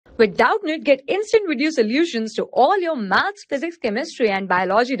With Doubtnut, get instant video solutions to all your maths, physics, chemistry, and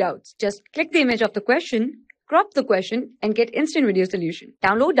biology doubts. Just click the image of the question, crop the question, and get instant video solution.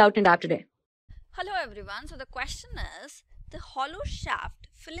 Download Doubtnut app today. Hello everyone. So the question is, the hollow shaft,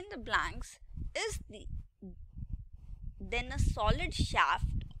 fill in the blanks, is then a solid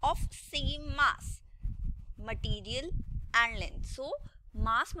shaft of same mass, material and length. So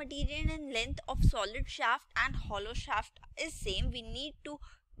mass, material and length of solid shaft and hollow shaft is same. We need to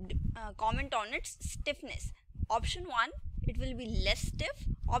comment on its stiffness. Option 1, it will be less stiff.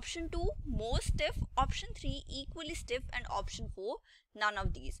 Option 2, more stiff. Option 3, equally stiff. And option 4, none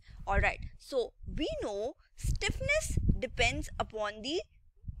of these. Alright, so we know stiffness depends upon the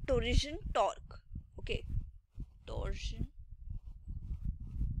torsion torque. Okay, torsion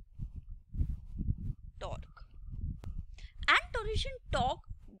torque. And torsion torque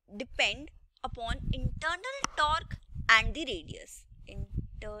depend upon internal torque and the radius.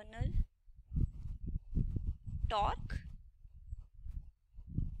 Internal torque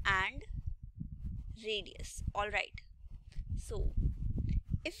and radius. Alright, so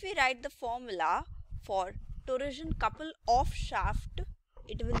if we write the formula for torsion couple of shaft,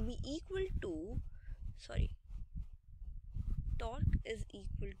 it will be equal to, torque is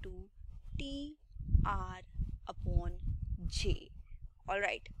equal to TR upon J.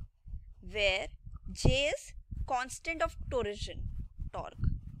 Alright, where J is constant of torsion torque,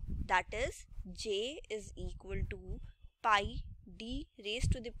 that is J is equal to pi d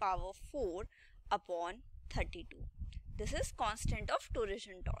raised to the power 4 upon 32. This is constant of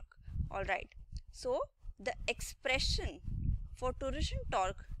torsion torque. Alright, so the expression for torsion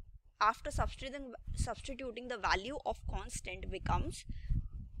torque after substituting the value of constant becomes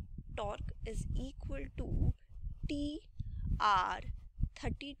torque is equal to TR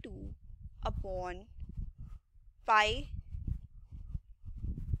 32 upon pi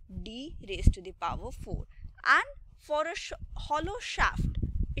d raised to the power 4, and for a hollow shaft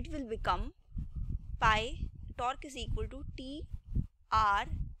it will become pi torque is equal to TR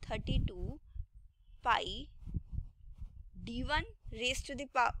 32 pi d1 raised to the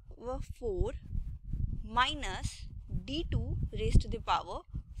power 4 minus d2 raised to the power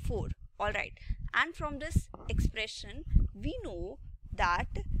 4. Alright, and from this expression we know that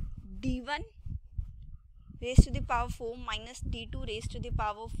d1 raised to the power 4 minus d2 raised to the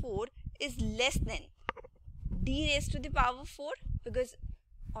power 4 is less than d raised to the power 4, because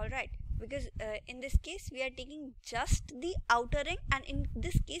in this case we are taking just the outer ring, and in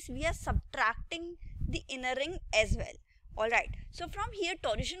this case we are subtracting the inner ring as well. Alright, so from here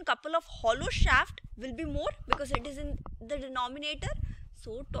torsion couple of hollow shaft will be more because it is in the denominator.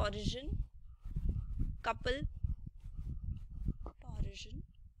 So torsion couple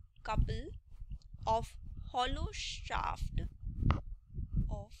of hollow shaft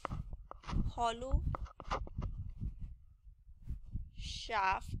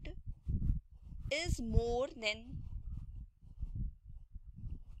is more than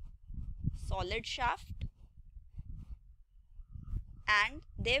solid shaft, and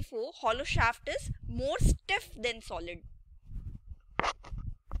therefore hollow shaft is more stiff than solid.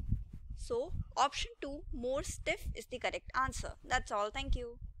 So option 2, more stiff, is the correct answer. That's all. Thank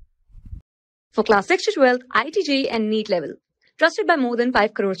you. For class 6 to 12, IIT JEE and NEET level. Trusted by more than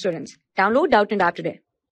 5 crore students. Download Doubtnut app today.